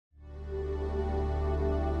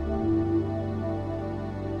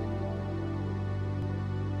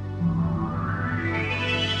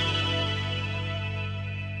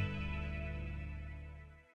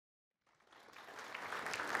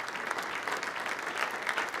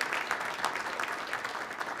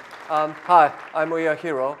Hi, I'm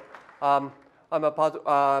Hiro. I'm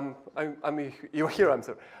Hiro. I'm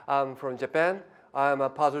sorry. I'm from Japan. I'm a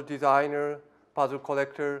puzzle designer, puzzle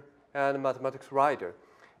collector, and mathematics writer.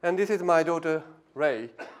 And this is my daughter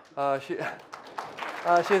Ray.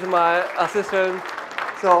 She's my assistant.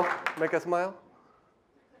 So make a smile.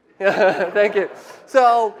 Thank you.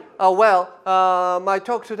 So, my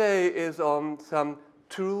talk today is on some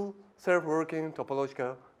true self-working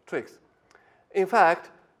topological tricks. In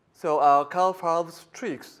fact, Karl Favre's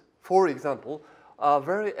tricks, for example, are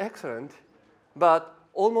very excellent, but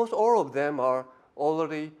almost all of them are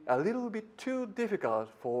already a little bit too difficult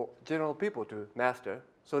for general people to master,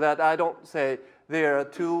 so that I don't say they are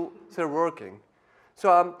too self-working.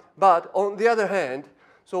 But on the other hand,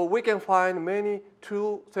 we can find many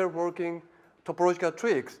true self-working topological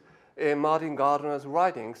tricks in Martin Gardner's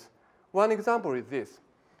writings. One example is this.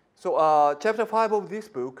 Chapter 5 of this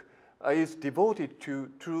book is devoted to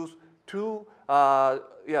two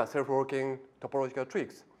self-working topological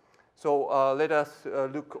tricks. Let us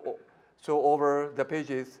look over the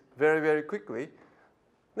pages very, very quickly.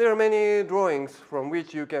 There are many drawings from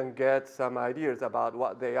which you can get some ideas about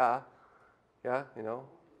what they are. Yeah,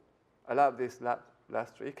 I love this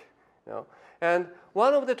last trick. And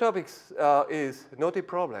one of the topics is knotty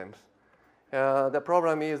problems. The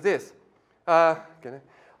problem is this.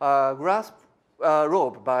 Grasp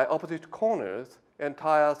rope by opposite corners and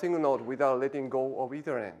tie a single knot without letting go of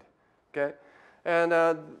either end. Okay? And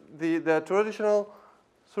the traditional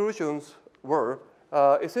solutions were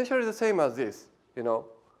essentially the same as this.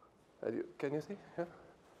 Can you see? Yeah?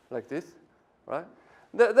 Like this, right?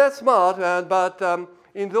 That's smart, but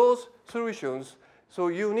in those solutions,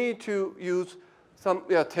 you need to use some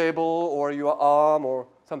table or your arm or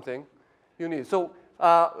something. You need. So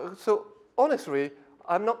honestly,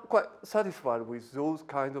 I'm not quite satisfied with those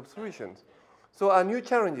kinds of solutions. So a new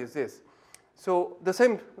challenge is this. So the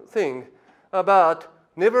same thing about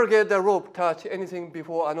never get the rope touch anything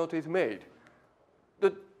before a knot is made.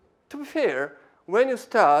 To be fair, when you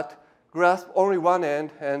start, grasp only one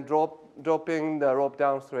end and dropping the rope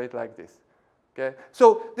down straight like this. Okay?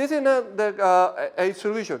 So this is not a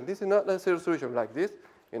solution. This is not a solution like this.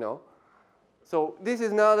 So this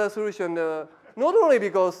is not a solution. Not only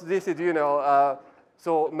because this is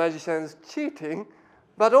magicians cheating,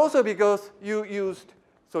 but also because you used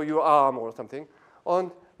your arm or something.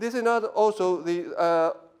 And this is not also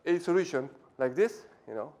a solution like this.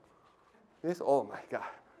 This. Oh my God,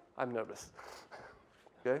 I'm nervous.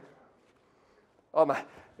 Okay. Oh my,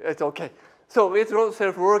 it's okay. So it's not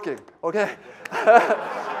self-working. Okay.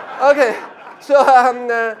 Okay. So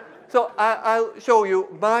I'll show you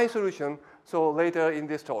my solution. Later in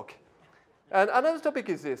this talk. And another topic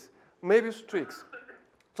is this: Moebius tricks.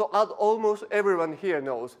 So as almost everyone here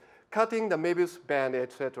knows, cutting the Moebius band,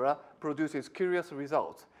 etc., produces curious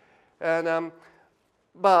results. And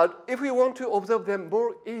but if we want to observe them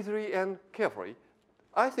more easily and carefully,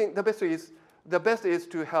 I think the best is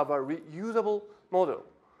to have a reusable model.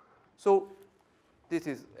 So this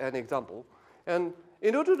is an example. And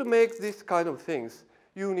in order to make this kind of things,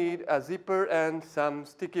 you need a zipper and some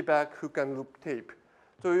sticky back hook and loop tape.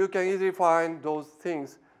 So you can easily find those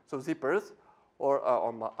things, zippers, or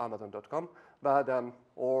on Amazon.com,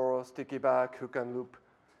 or sticky back hook and loop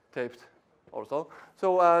tapes also.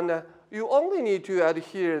 And you only need to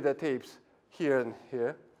adhere the tapes here and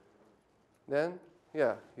here. Then,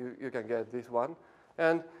 you can get this one.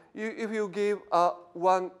 And if you give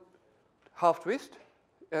one half twist,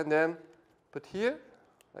 and then put here,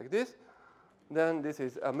 like this, then this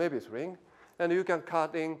is a Moebius ring. And you can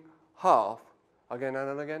cut in half again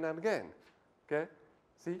and again and again. Okay?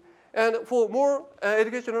 See? And for more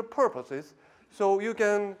educational purposes, you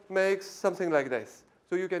can make something like this.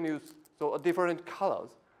 So you can use different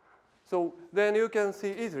colors. So then you can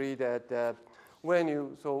see easily that when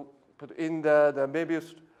you put in the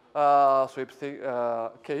Moebius strip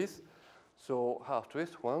case, half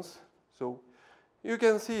twist once. So you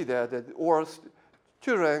can see or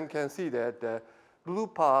children can see that the blue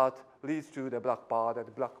part leads to the black part, and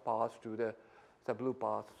the black part to the blue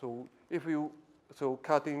part. So if you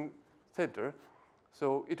cut in center,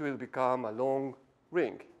 it will become a long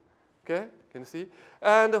ring. Okay, can you see?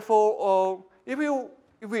 And for if you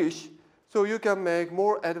wish, you can make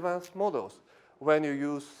more advanced models when you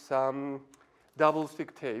use some double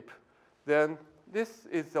stick tape. Then this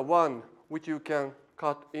is the one which you can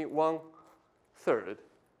cut in 1/3.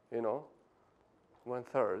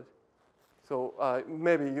 1/3. So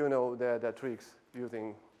maybe you know the tricks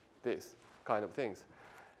using this kind of things.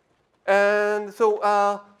 And so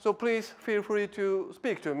please feel free to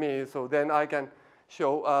speak to me, so then I can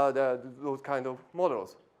show those kind of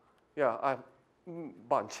models. Yeah, I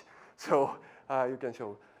bunch. So you can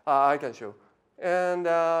show. I can show. And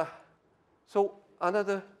so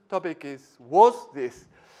another topic is, was this?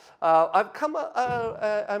 I've come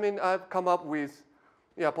up with,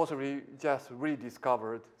 possibly just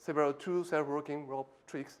rediscovered several true self-working rope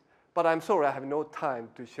tricks. But I'm sorry, I have no time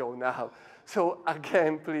to show now. So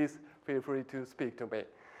again, please feel free to speak to me.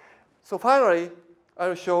 So finally,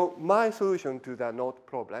 I'll show my solution to the knot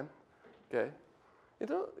problem. Okay,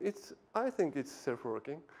 I think it's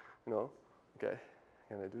self-working. Okay,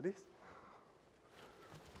 can I do this?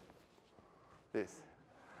 This.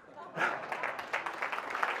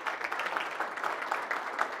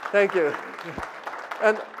 Thank you.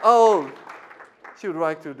 And she would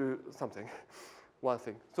like to do something, one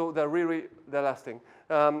thing. So the last thing.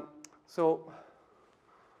 So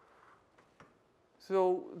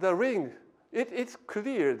the ring, it's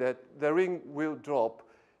clear that the ring will drop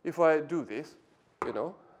if I do this,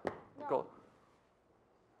 No. Go.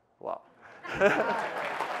 Wow.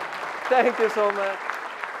 Thank you so much.